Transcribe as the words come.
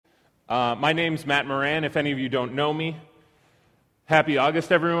My name's Matt Moran. If any of you don't know me, happy August,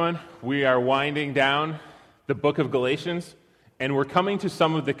 everyone. We are winding down the book of Galatians, and we're coming to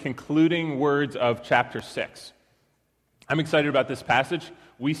some of the concluding words of chapter 6. I'm excited about this passage.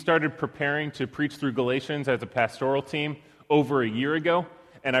 We started preparing to preach through Galatians as a pastoral team over a year ago,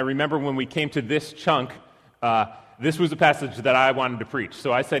 and I remember when we came to this chunk, this was a passage that I wanted to preach.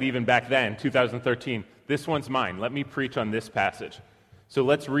 So I said even back then, 2013, this one's mine. Let me preach on this passage. So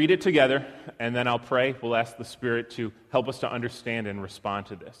let's read it together, and then I'll pray. We'll ask the Spirit to help us to understand and respond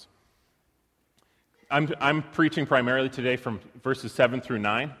to this. I'm preaching primarily today from verses 7 through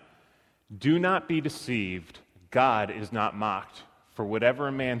 9. Do not be deceived. God is not mocked. For whatever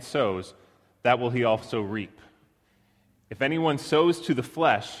a man sows, that will he also reap. If anyone sows to the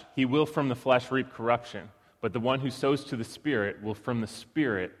flesh, he will from the flesh reap corruption. But the one who sows to the Spirit will from the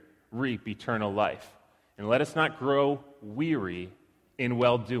Spirit reap eternal life. And let us not grow weary in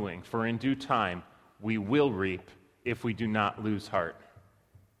well-doing, for in due time we will reap if we do not lose heart.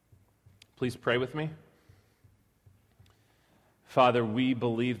 Please pray with me. Father, we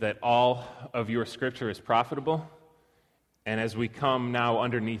believe that all of your Scripture is profitable, and as we come now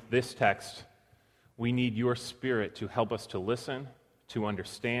underneath this text, we need your Spirit to help us to listen, to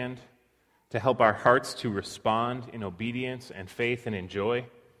understand, to help our hearts to respond in obedience and faith and in joy.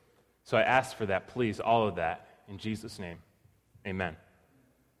 So I ask for that, please, all of that, in Jesus' name. Amen.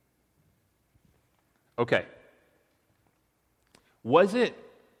 Okay. Was it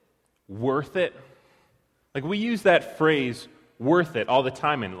worth it? Like, we use that phrase, worth it, all the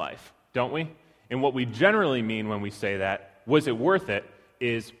time in life, don't we? And what we generally mean when we say that, was it worth it,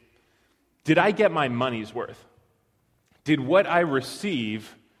 is, did I get my money's worth? Did what I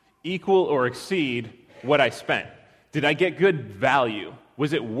receive equal or exceed what I spent? Did I get good value?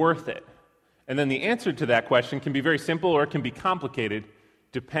 Was it worth it? And then the answer to that question can be very simple or it can be complicated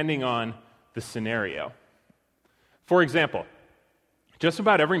depending on the scenario. For example, just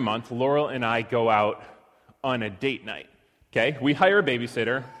about every month, Laurel and I go out on a date night. Okay? We hire a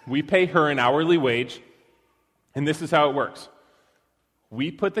babysitter, we pay her an hourly wage, and this is how it works. We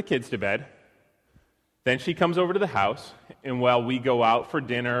put the kids to bed, then she comes over to the house, and while we go out for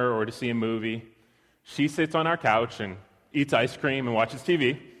dinner or to see a movie, she sits on our couch and eats ice cream and watches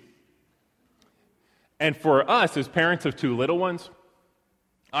TV. And for us, as parents of two little ones,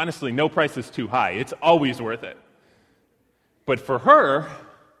 honestly, no price is too high. It's always worth it. But for her,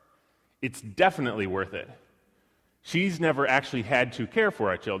 it's definitely worth it. She's never actually had to care for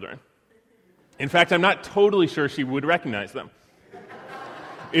our children. In fact, I'm not totally sure she would recognize them.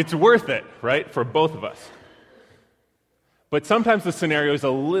 It's worth it, right, for both of us. But sometimes the scenario is a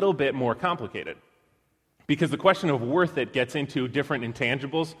little bit more complicated because the question of worth it gets into different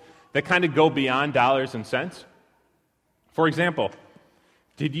intangibles that kind of go beyond dollars and cents. For example,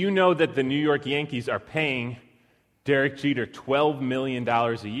 did you know that the New York Yankees are paying Derek Jeter $12 million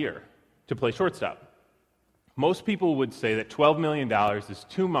a year to play shortstop? Most people would say that $12 million is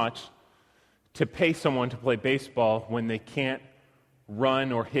too much to pay someone to play baseball when they can't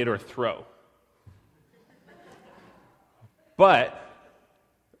run or hit or throw. But,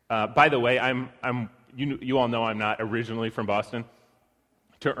 by the way, you all know I'm not originally from Boston.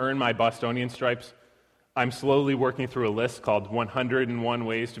 To earn my Bostonian stripes, I'm slowly working through a list called 101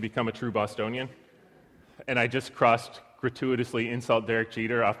 Ways to Become a True Bostonian. And I just crossed gratuitously insult Derek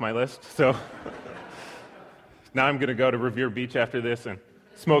Jeter off my list. So now I'm going to go to Revere Beach after this and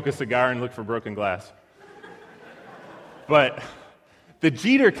smoke a cigar and look for broken glass. But the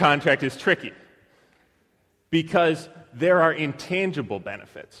Jeter contract is tricky because there are intangible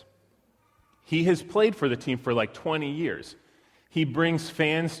benefits. He has played for the team for like 20 years. He brings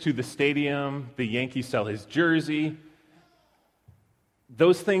fans to the stadium. The Yankees sell his jersey.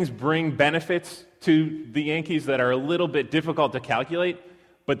 Those things bring benefits to the Yankees that are a little bit difficult to calculate,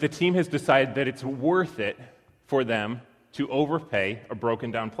 but the team has decided that it's worth it for them to overpay a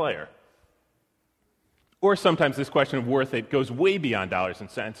broken-down player. Or sometimes this question of worth it goes way beyond dollars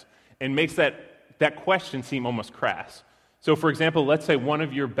and cents and makes that question seem almost crass. So, for example, let's say one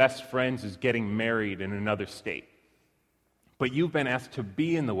of your best friends is getting married in another state, but you've been asked to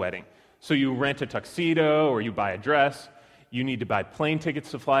be in the wedding. So you rent a tuxedo or you buy a dress. You need to buy plane tickets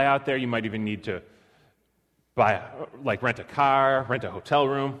to fly out there. You might even need to rent a car, rent a hotel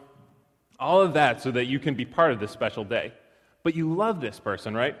room. All of that so that you can be part of this special day. But you love this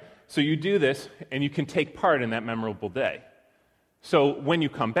person, right? So you do this, and you can take part in that memorable day. So when you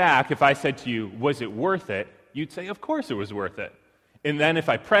come back, if I said to you, was it worth it? You'd say, of course it was worth it. And then if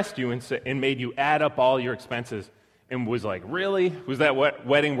I pressed you and made you add up all your expenses and was like, really? Was that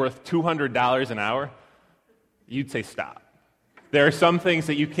wedding worth $200 an hour? You'd say, stop. There are some things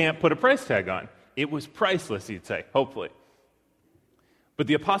that you can't put a price tag on. It was priceless, you'd say, hopefully. But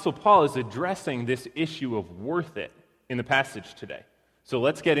the Apostle Paul is addressing this issue of worth it in the passage today. So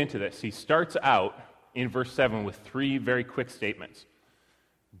let's get into this. He starts out in verse 7 with 3 very quick statements.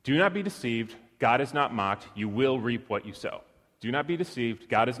 Do not be deceived. God is not mocked. You will reap what you sow. Do not be deceived.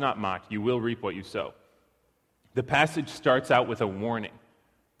 God is not mocked. You will reap what you sow. The passage starts out with a warning.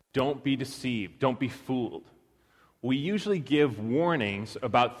 Don't be deceived. Don't be fooled. We usually give warnings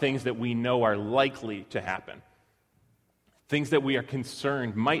about things that we know are likely to happen, things that we are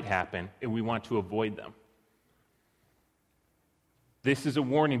concerned might happen, and we want to avoid them. This is a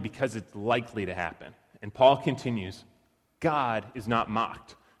warning because it's likely to happen. And Paul continues, God is not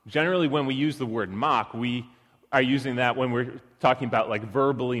mocked. Generally, when we use the word mock, we are using that when we're talking about like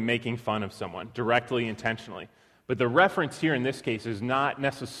verbally making fun of someone, directly, intentionally. But the reference here in this case is not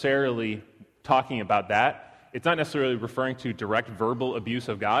necessarily talking about that. It's not necessarily referring to direct verbal abuse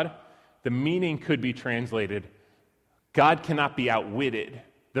of God. The meaning could be translated, God cannot be outwitted.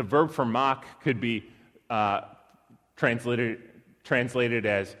 The verb for mock could be translated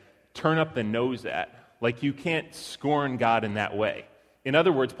as turn up the nose at. Like you can't scorn God in that way. In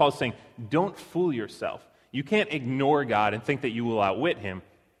other words, Paul's saying, don't fool yourself. You can't ignore God and think that you will outwit him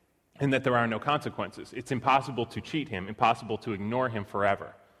and that there are no consequences. It's impossible to cheat him, impossible to ignore him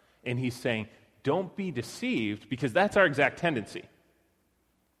forever. And he's saying, don't be deceived, because that's our exact tendency.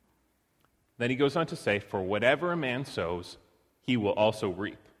 Then he goes on to say, for whatever a man sows, he will also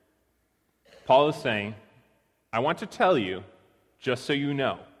reap. Paul is saying, I want to tell you, just so you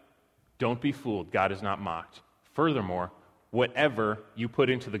know, don't be fooled. God is not mocked. Furthermore, whatever you put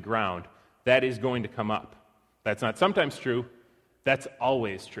into the ground, that is going to come up. That's not sometimes true. That's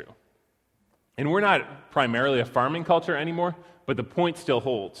always true. And we're not primarily a farming culture anymore, but the point still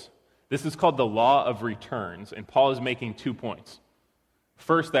holds. This is called the law of returns, and Paul is making 2 points.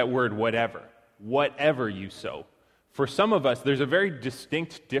 First, that word whatever. Whatever you sow. For some of us, there's a very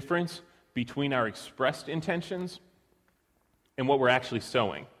distinct difference between our expressed intentions and what we're actually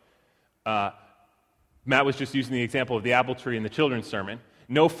sowing. Matt was just using the example of the apple tree in the children's sermon.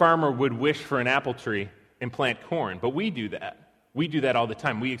 No farmer would wish for an apple tree and plant corn, but we do that. We do that all the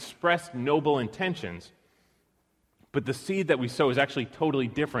time. We express noble intentions, but the seed that we sow is actually totally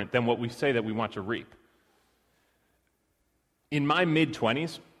different than what we say that we want to reap. In my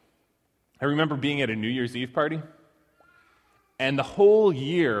mid-20s, I remember being at a New Year's Eve party, and the whole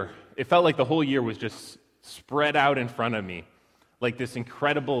year, it felt like the whole year was just spread out in front of me, like this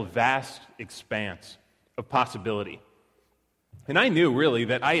incredible, vast expanse of possibility. And I knew, really,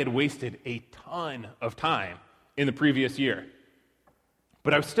 that I had wasted a ton of time in the previous year.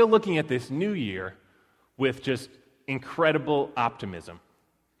 But I was still looking at this new year with just incredible optimism.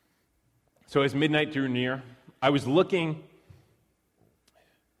 So as midnight drew near, I was looking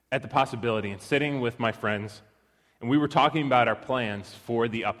at the possibility and sitting with my friends, and we were talking about our plans for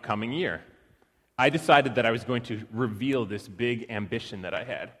the upcoming year. I decided that I was going to reveal this big ambition that I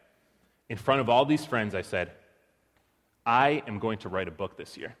had. In front of all these friends, I said, I am going to write a book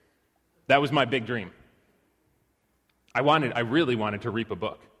this year. That was my big dream. I really wanted to reap a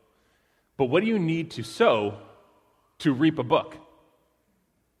book. But what do you need to sow to reap a book?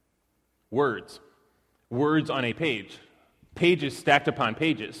 Words. Words on a page. Pages stacked upon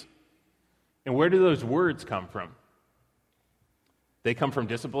pages. And where do those words come from? They come from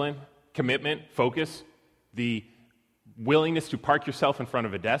discipline, commitment, focus, the willingness to park yourself in front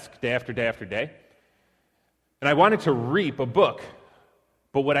of a desk day after day after day. And I wanted to reap a book.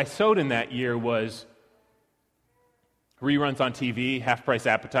 But what I sowed in that year was reruns on TV, half-price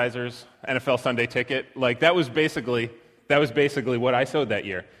appetizers, NFL Sunday Ticket. Like, that was basically what I sowed that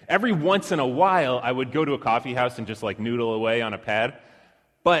year. Every once in a while, I would go to a coffee house and just, like, noodle away on a pad.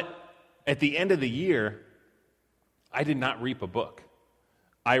 But at the end of the year, I did not reap a book.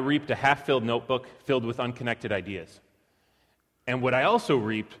 I reaped a half-filled notebook filled with unconnected ideas. And what I also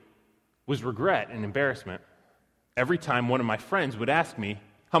reaped was regret and embarrassment every time one of my friends would ask me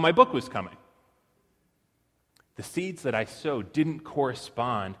how my book was coming. The seeds that I sowed didn't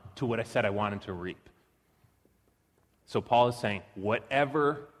correspond to what I said I wanted to reap. So Paul is saying,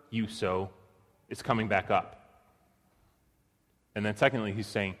 whatever you sow is coming back up. And then secondly, he's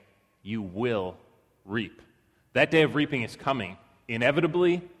saying, you will reap. That day of reaping is coming,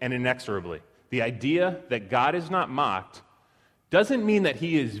 inevitably and inexorably. The idea that God is not mocked doesn't mean that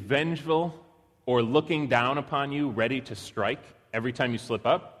he is vengeful or looking down upon you, ready to strike every time you slip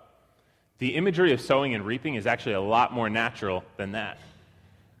up. The imagery of sowing and reaping is actually a lot more natural than that.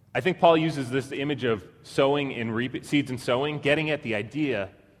 I think Paul uses this image of sowing and reaping, seeds and sowing, getting at the idea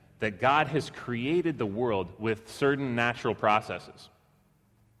that God has created the world with certain natural processes.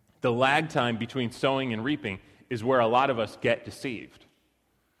 The lag time between sowing and reaping is where a lot of us get deceived.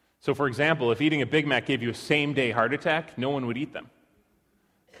 So, for example, if eating a Big Mac gave you a same-day heart attack, no one would eat them.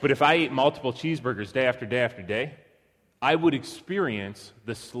 But if I ate multiple cheeseburgers day after day after day, I would experience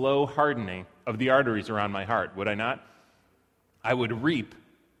the slow hardening of the arteries around my heart, would I not? I would reap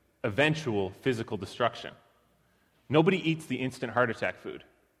eventual physical destruction. Nobody eats the instant heart attack food,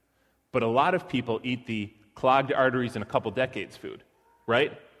 but a lot of people eat the clogged arteries in a couple decades food,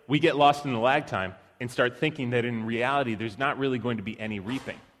 right? We get lost in the lag time and start thinking that in reality there's not really going to be any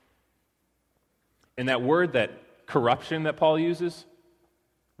reaping. And that word, that corruption that Paul uses,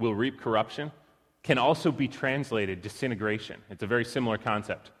 will reap corruption, can also be translated disintegration. It's a very similar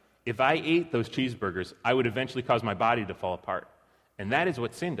concept. If I ate those cheeseburgers, I would eventually cause my body to fall apart. And that is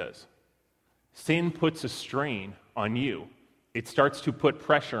what sin does. Sin puts a strain on you. It starts to put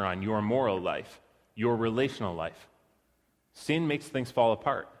pressure on your moral life, your relational life. Sin makes things fall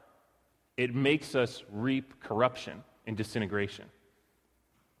apart. It makes us reap corruption and disintegration.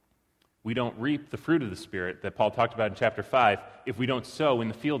 We don't reap the fruit of the Spirit that Paul talked about in chapter 5 if we don't sow in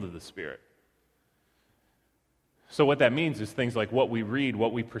the field of the Spirit. So what that means is things like what we read,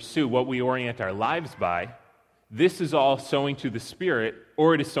 what we pursue, what we orient our lives by, this is all sowing to the Spirit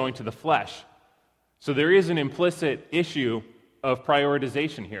or it is sowing to the flesh. So there is an implicit issue of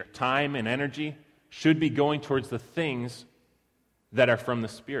prioritization here. Time and energy should be going towards the things that are from the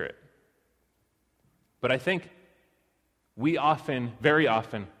Spirit. But I think we often, very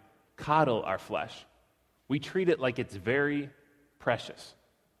often, coddle our flesh. We treat it like it's very precious.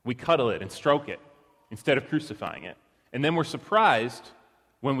 We cuddle it and stroke it instead of crucifying it. And then we're surprised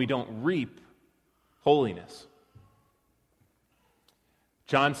when we don't reap holiness.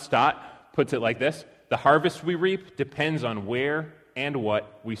 John Stott puts it like this: the harvest we reap depends on where and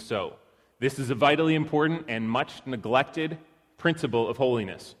what we sow. This is a vitally important and much neglected principle of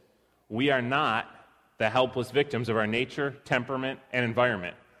holiness. We are not the helpless victims of our nature, temperament, and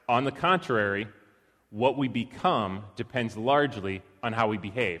environment. On the contrary, what we become depends largely on how we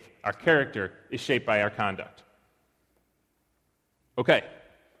behave. Our character is shaped by our conduct. Okay,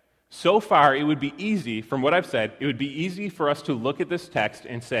 so far it would be easy, from what I've said, it would be easy for us to look at this text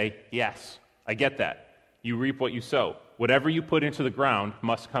and say, yes, I get that. You reap what you sow. Whatever you put into the ground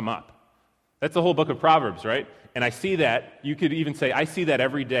must come up. That's the whole book of Proverbs, right? And I see that, you could even say, I see that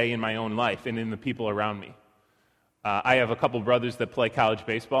every day in my own life and in the people around me. I have a couple brothers that play college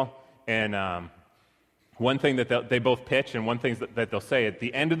baseball, and one thing that they both pitch, and one thing that they'll say, at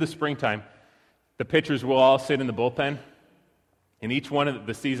the end of the springtime, the pitchers will all sit in the bullpen, and each one of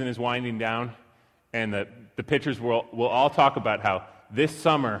the season is winding down, and the pitchers will all talk about how this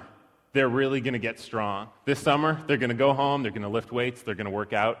summer they're really going to get strong. This summer they're going to go home, they're going to lift weights, they're going to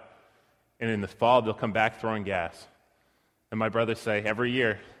work out, and in the fall they'll come back throwing gas. And my brothers say, every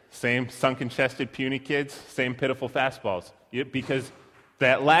year, same sunken-chested, puny kids, same pitiful fastballs. Because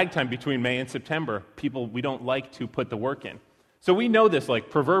that lag time between May and September, we don't like to put the work in. So we know this, like,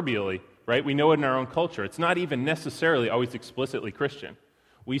 proverbially, right? We know it in our own culture. It's not even necessarily always explicitly Christian.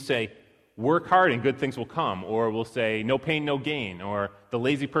 We say, work hard and good things will come. Or we'll say, no pain, no gain. Or the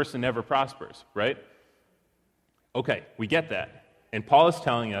lazy person never prospers, right? Okay, we get that. And Paul is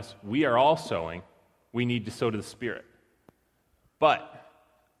telling us we are all sowing. We need to sow to the Spirit. But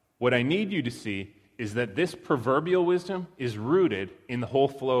what I need you to see is that this proverbial wisdom is rooted in the whole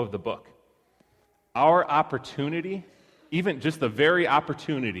flow of the book. Our opportunity, even just the very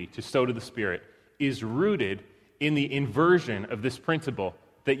opportunity to sow to the Spirit, is rooted in the inversion of this principle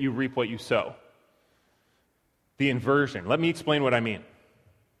that you reap what you sow. The inversion. Let me explain what I mean.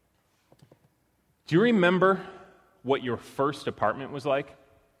 Do you remember what your first apartment was like?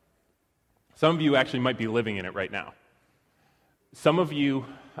 Some of you actually might be living in it right now. Some of you,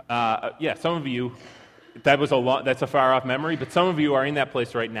 that's a far-off memory, but some of you are in that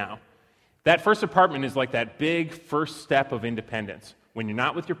place right now. That first apartment is like that big first step of independence. When you're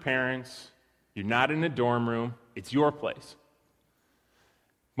not with your parents, you're not in a dorm room, it's your place.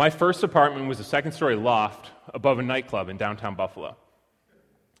 My first apartment was a second-story loft above a nightclub in downtown Buffalo.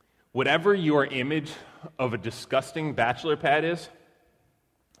 Whatever your image of a disgusting bachelor pad is,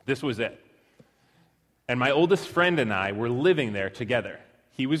 this was it. And my oldest friend and I were living there together.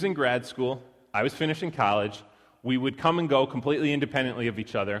 He was in grad school, I was finishing college. We would come and go completely independently of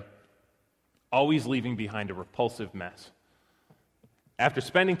each other, always leaving behind a repulsive mess. After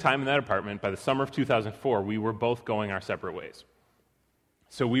spending time in that apartment, by the summer of 2004, we were both going our separate ways.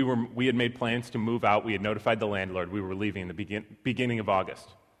 So we had made plans to move out. We had notified the landlord. We were leaving in the beginning of August.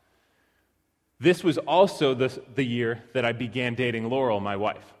 This was also the year that I began dating Laurel, my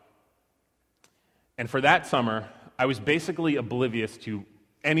wife. And for that summer, I was basically oblivious to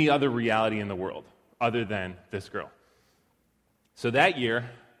any other reality in the world other than this girl. So that year,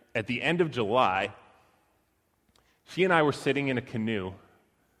 at the end of July, she and I were sitting in a canoe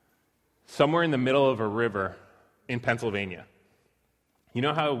somewhere in the middle of a river in Pennsylvania. You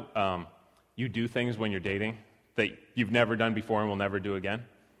know how you do things when you're dating that you've never done before and will never do again?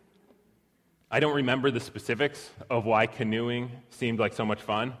 I don't remember the specifics of why canoeing seemed like so much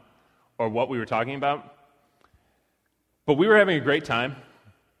fun or what we were talking about, but we were having a great time,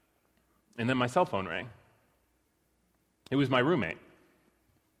 and then my cell phone rang. It was my roommate,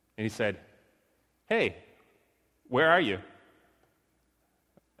 and he said, "Hey, where are you?"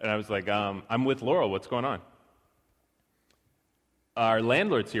 And I was like, "I'm with Laurel. What's going on?" "Our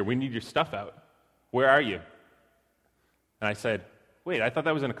landlord's here. We need your stuff out. Where are you?" And I said, "Wait, I thought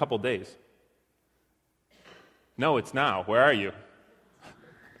that was in a couple days." "No, it's now. Where are you?"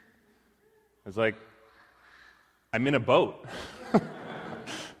 I was like, "I'm in a boat."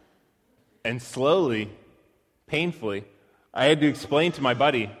 And slowly, painfully, I had to explain to my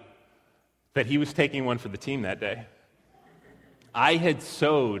buddy that he was taking one for the team that day. I had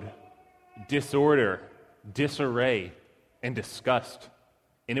sowed disorder, disarray, and disgust,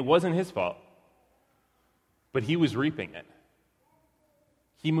 and it wasn't his fault. But he was reaping it.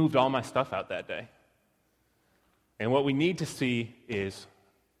 He moved all my stuff out that day. And what we need to see is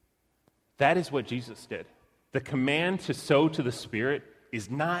that is what Jesus did. The command to sow to the Spirit is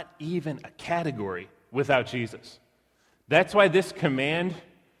not even a category without Jesus. That's why this command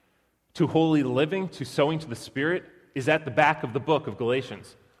to holy living, to sowing to the Spirit, is at the back of the book of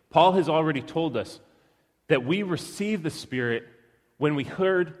Galatians. Paul has already told us that we received the Spirit when we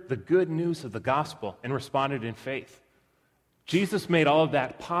heard the good news of the gospel and responded in faith. Jesus made all of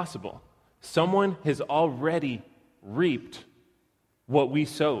that possible. Someone has already reaped what we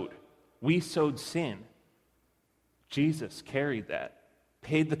sowed. We sowed sin. Jesus carried that,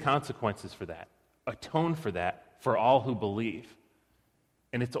 paid the consequences for that, atoned for that for all who believe.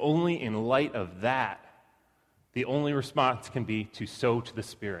 And it's only in light of that, the only response can be to sow to the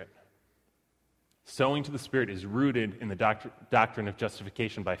Spirit. Sowing to the Spirit is rooted in the doctrine of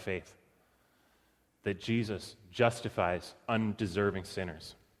justification by faith, that Jesus justifies undeserving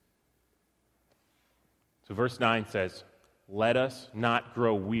sinners. So verse 9 says, "Let us not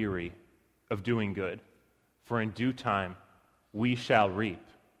grow weary of doing good, for in due time we shall reap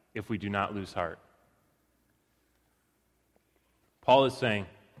if we do not lose heart." Paul is saying,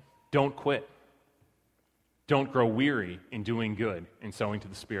 don't quit. Don't grow weary in doing good and sowing to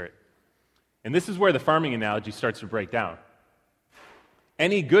the Spirit. And this is where the farming analogy starts to break down.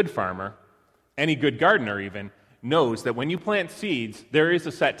 Any good farmer, any good gardener even, knows that when you plant seeds, there is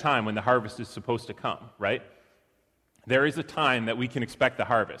a set time when the harvest is supposed to come, right? There is a time that we can expect the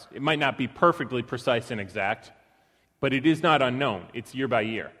harvest. It might not be perfectly precise and exact, but it is not unknown. It's year by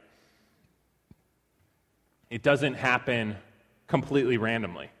year. It doesn't happen completely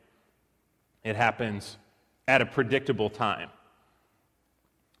randomly. It happens at a predictable time.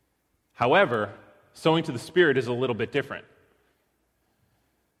 However, sowing to the Spirit is a little bit different.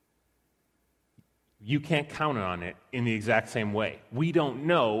 You can't count on it in the exact same way. We don't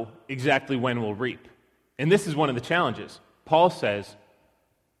know exactly when we'll reap. And this is one of the challenges. Paul says,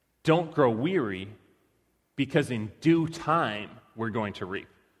 don't grow weary, because in due time we're going to reap.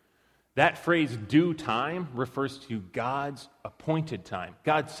 That phrase, due time, refers to God's appointed time,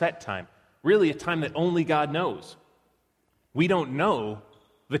 God's set time, really a time that only God knows. We don't know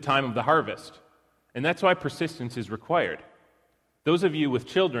the time of the harvest, and that's why persistence is required. Those of you with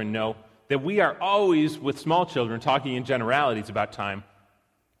children know that we are always, with small children, talking in generalities about time.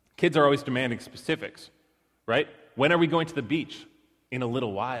 Kids are always demanding specifics, right? When are we going to the beach? In a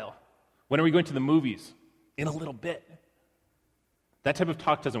little while. When are we going to the movies? In a little bit. That type of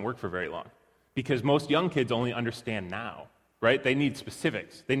talk doesn't work for very long, because most young kids only understand now, right? They need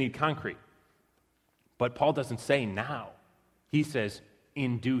specifics. They need concrete. But Paul doesn't say now. He says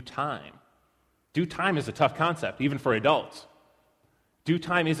in due time. Due time is a tough concept, even for adults. Due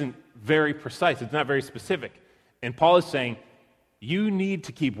time isn't very precise. It's not very specific. And Paul is saying, you need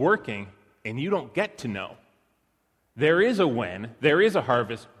to keep working, and you don't get to know. There is a when, there is a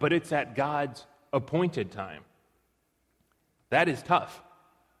harvest, but it's at God's appointed time. That is tough.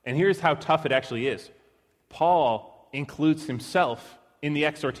 And here's how tough it actually is. Paul includes himself in the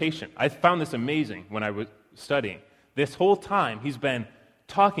exhortation. I found this amazing when I was studying. This whole time, he's been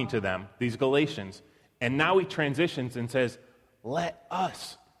talking to them, these Galatians, and now he transitions and says, let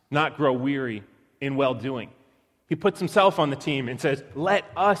us not grow weary in well-doing. He puts himself on the team and says, let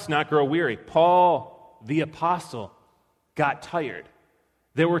us not grow weary. Paul, the apostle, got tired.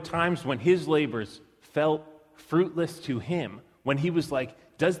 There were times when his labors felt fruitless to him, when he was like,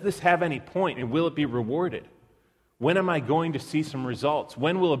 does this have any point and will it be rewarded? When am I going to see some results?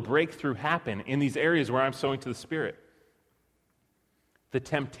 When will a breakthrough happen in these areas where I'm sowing to the Spirit? The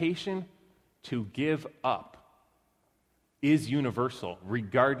temptation to give up is universal,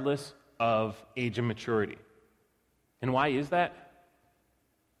 regardless of age and maturity. And why is that?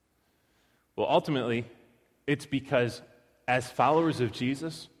 Well, ultimately, it's because as followers of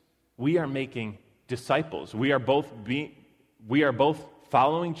Jesus, we are making disciples. We are both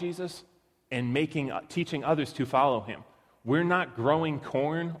following Jesus and teaching others to follow him. We're not growing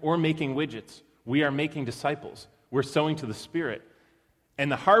corn or making widgets. We are making disciples. We're sowing to the Spirit.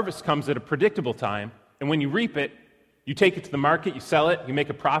 And the harvest comes at a predictable time, and when you reap it, you take it to the market, you sell it, you make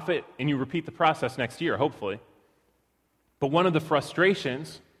a profit, and you repeat the process next year, hopefully. But one of the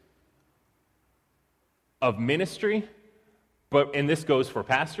frustrations of ministry, and this goes for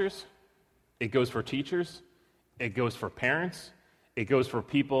pastors, it goes for teachers, it goes for parents, it goes for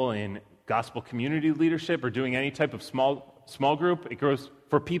people in gospel community leadership or doing any type of small group, it goes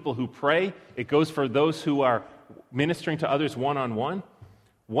for people who pray, it goes for those who are ministering to others one-on-one.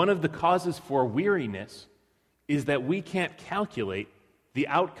 One of the causes for weariness is that we can't calculate the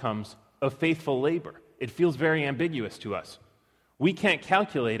outcomes of faithful labor. It feels very ambiguous to us. We can't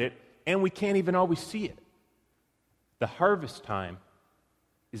calculate it, and we can't even always see it. The harvest time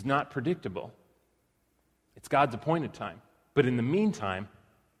is not predictable. It's God's appointed time. But in the meantime,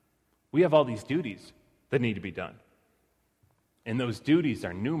 we have all these duties that need to be done. And those duties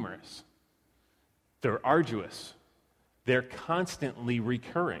are numerous. They're arduous. They're constantly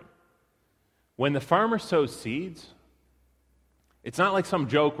recurring. When the farmer sows seeds, it's not like some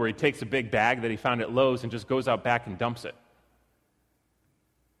joke where he takes a big bag that he found at Lowe's and just goes out back and dumps it.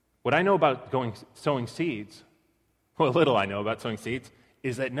 What I know about sowing seeds, what little I know about sowing seeds,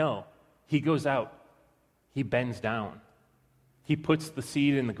 is that no, he goes out, he bends down, he puts the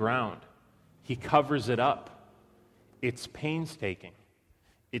seed in the ground, he covers it up. It's painstaking,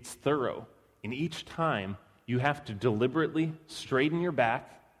 it's thorough, and each time you have to deliberately straighten your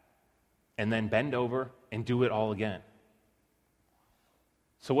back and then bend over and do it all again.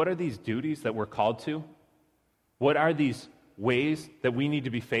 So what are these duties that we're called to? What are these ways that we need to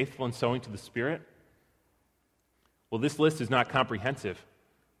be faithful in sowing to the Spirit? Well, this list is not comprehensive.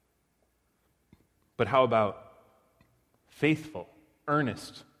 But how about faithful,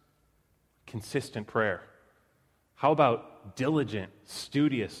 earnest, consistent prayer? How about diligent,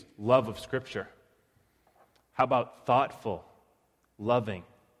 studious love of Scripture? How about thoughtful, loving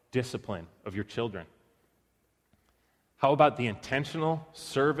discipline of your children? How about the intentional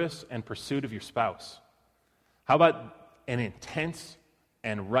service and pursuit of your spouse? How about an intense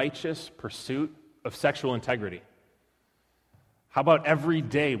and righteous pursuit of sexual integrity? How about every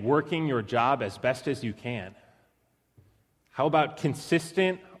day working your job as best as you can? How about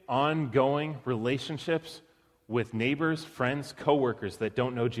consistent, ongoing relationships with neighbors, friends, coworkers that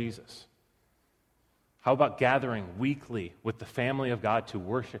don't know Jesus? How about gathering weekly with the family of God to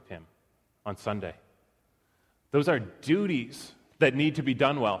worship Him on Sunday? Those are duties that need to be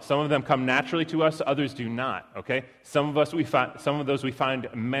done well. Some of them come naturally to us, others do not, okay? Some of those we find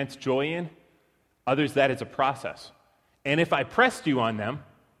immense joy in, others that is a process. And if I pressed you on them,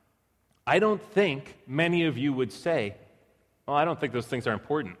 I don't think many of you would say, well, I don't think those things are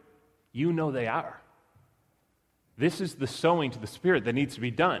important. You know they are. This is the sowing to the Spirit that needs to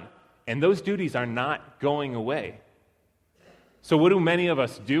be done. And those duties are not going away. So what do many of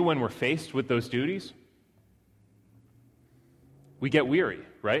us do when we're faced with those duties? We get weary,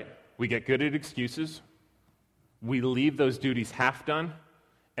 right? We get good at excuses. We leave those duties half done.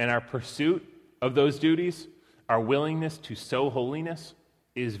 And our pursuit of those duties, our willingness to sow holiness,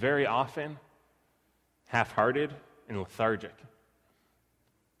 is very often half-hearted and lethargic.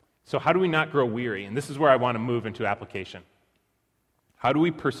 So how do we not grow weary? And this is where I want to move into application. How do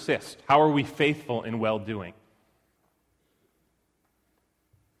we persist? How are we faithful in well-doing?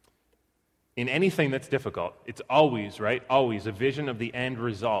 In anything that's difficult, it's always, right, always a vision of the end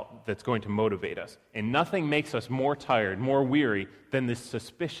result that's going to motivate us. And nothing makes us more tired, more weary than this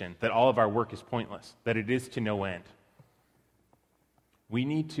suspicion that all of our work is pointless, that it is to no end. We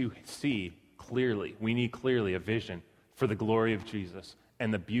need to see clearly, a vision for the glory of Jesus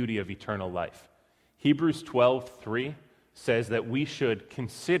and the beauty of eternal life. Hebrews 12:3 says that we should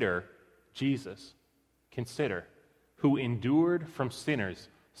consider Jesus, who endured from sinners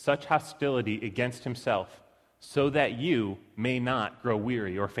such hostility against himself, so that you may not grow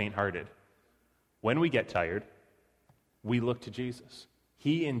weary or faint-hearted. When we get tired, we look to Jesus.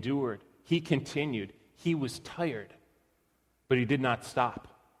 He endured, he continued, he was tired, But he did not stop.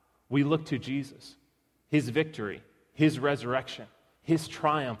 We look to Jesus, his victory, his resurrection, his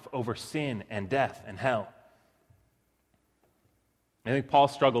triumph over sin and death and hell. I think Paul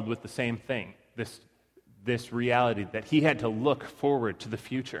struggled with the same thing, this reality that he had to look forward to the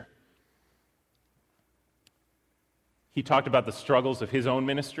future. He talked about the struggles of his own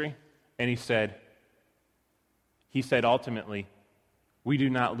ministry, and he said ultimately, we do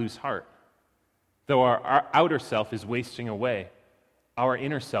not lose heart. Though our outer self is wasting away, our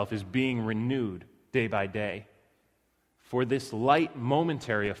inner self is being renewed day by day. For this light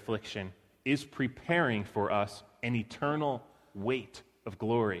momentary affliction is preparing for us an eternal weight of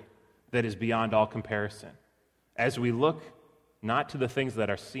glory that is beyond all comparison. As we look not to the things that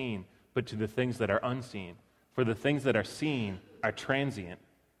are seen, but to the things that are unseen. For the things that are seen are transient,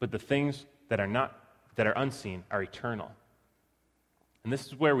 but the things that are unseen are eternal. And this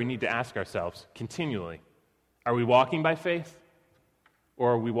is where we need to ask ourselves continually, are we walking by faith,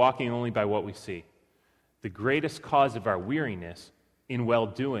 or are we walking only by what we see? The greatest cause of our weariness in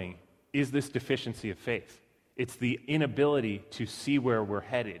well-doing is this deficiency of faith. It's the inability to see where we're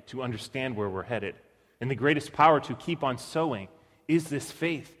headed, to understand where we're headed. And the greatest power to keep on sowing is this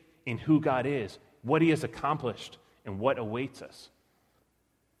faith in who God is, what he has accomplished, and what awaits us.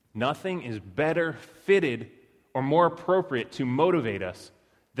 Nothing is better fitted or more appropriate to motivate us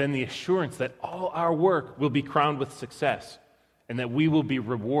than the assurance that all our work will be crowned with success and that we will be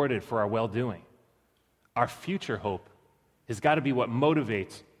rewarded for our well-doing. Our future hope has got to be what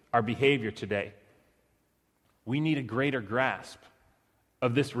motivates our behavior today. We need a greater grasp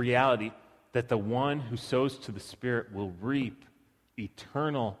of this reality that the one who sows to the Spirit will reap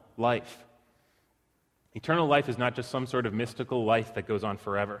eternal life. Eternal life is not just some sort of mystical life that goes on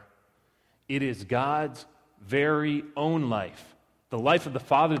forever. It is God's very own life, the life of the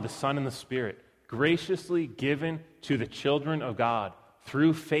Father, the Son, and the Spirit, graciously given to the children of God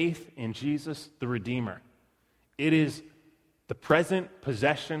through faith in Jesus the Redeemer. It is the present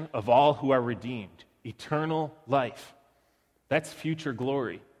possession of all who are redeemed, eternal life. That's future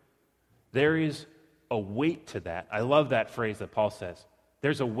glory. There is a weight to that. I love that phrase that Paul says.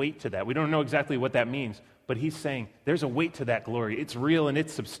 There's a weight to that. We don't know exactly what that means, but he's saying there's a weight to that glory. It's real and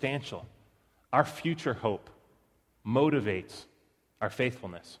it's substantial. Our future hope motivates our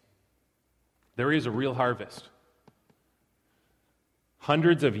faithfulness. There is a real harvest.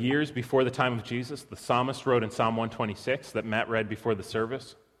 Hundreds of years before the time of Jesus, the psalmist wrote in Psalm 126 that Matt read before the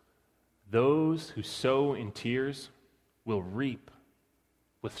service, "Those who sow in tears will reap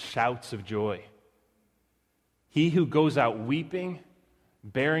with shouts of joy. He who goes out weeping,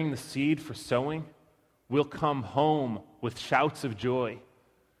 bearing the seed for sowing, will come home with shouts of joy,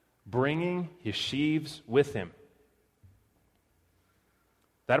 bringing his sheaves with him."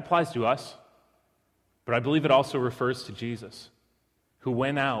 That applies to us, but I believe it also refers to Jesus, who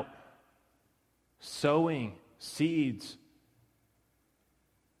went out sowing seeds,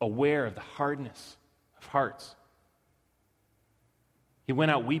 aware of the hardness of hearts. He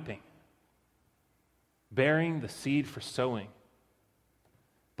went out weeping, bearing the seed for sowing.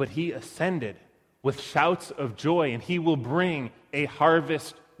 But he ascended with shouts of joy, and he will bring a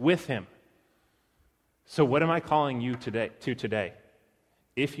harvest with him. So what am I calling you today?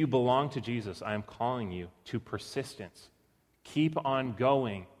 If you belong to Jesus, I am calling you to persistence. Keep on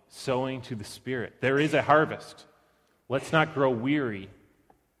going, sowing to the Spirit. There is a harvest. Let's not grow weary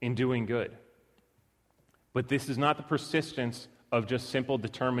in doing good. But this is not the persistence of just simple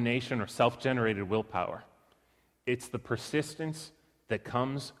determination or self-generated willpower. It's the persistence that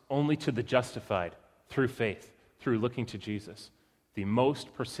comes only to the justified through faith, through looking to Jesus, the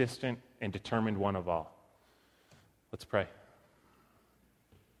most persistent and determined one of all. Let's pray.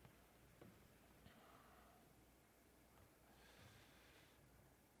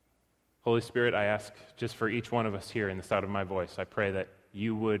 Holy Spirit, I ask just for each one of us here in the sound of my voice, I pray that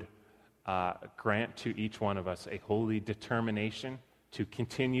you would grant to each one of us a holy determination to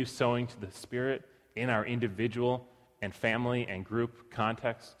continue sowing to the Spirit in our individual and family and group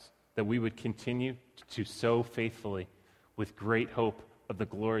contexts, that we would continue to sow faithfully with great hope of the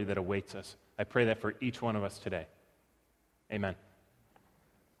glory that awaits us. I pray that for each one of us today. Amen.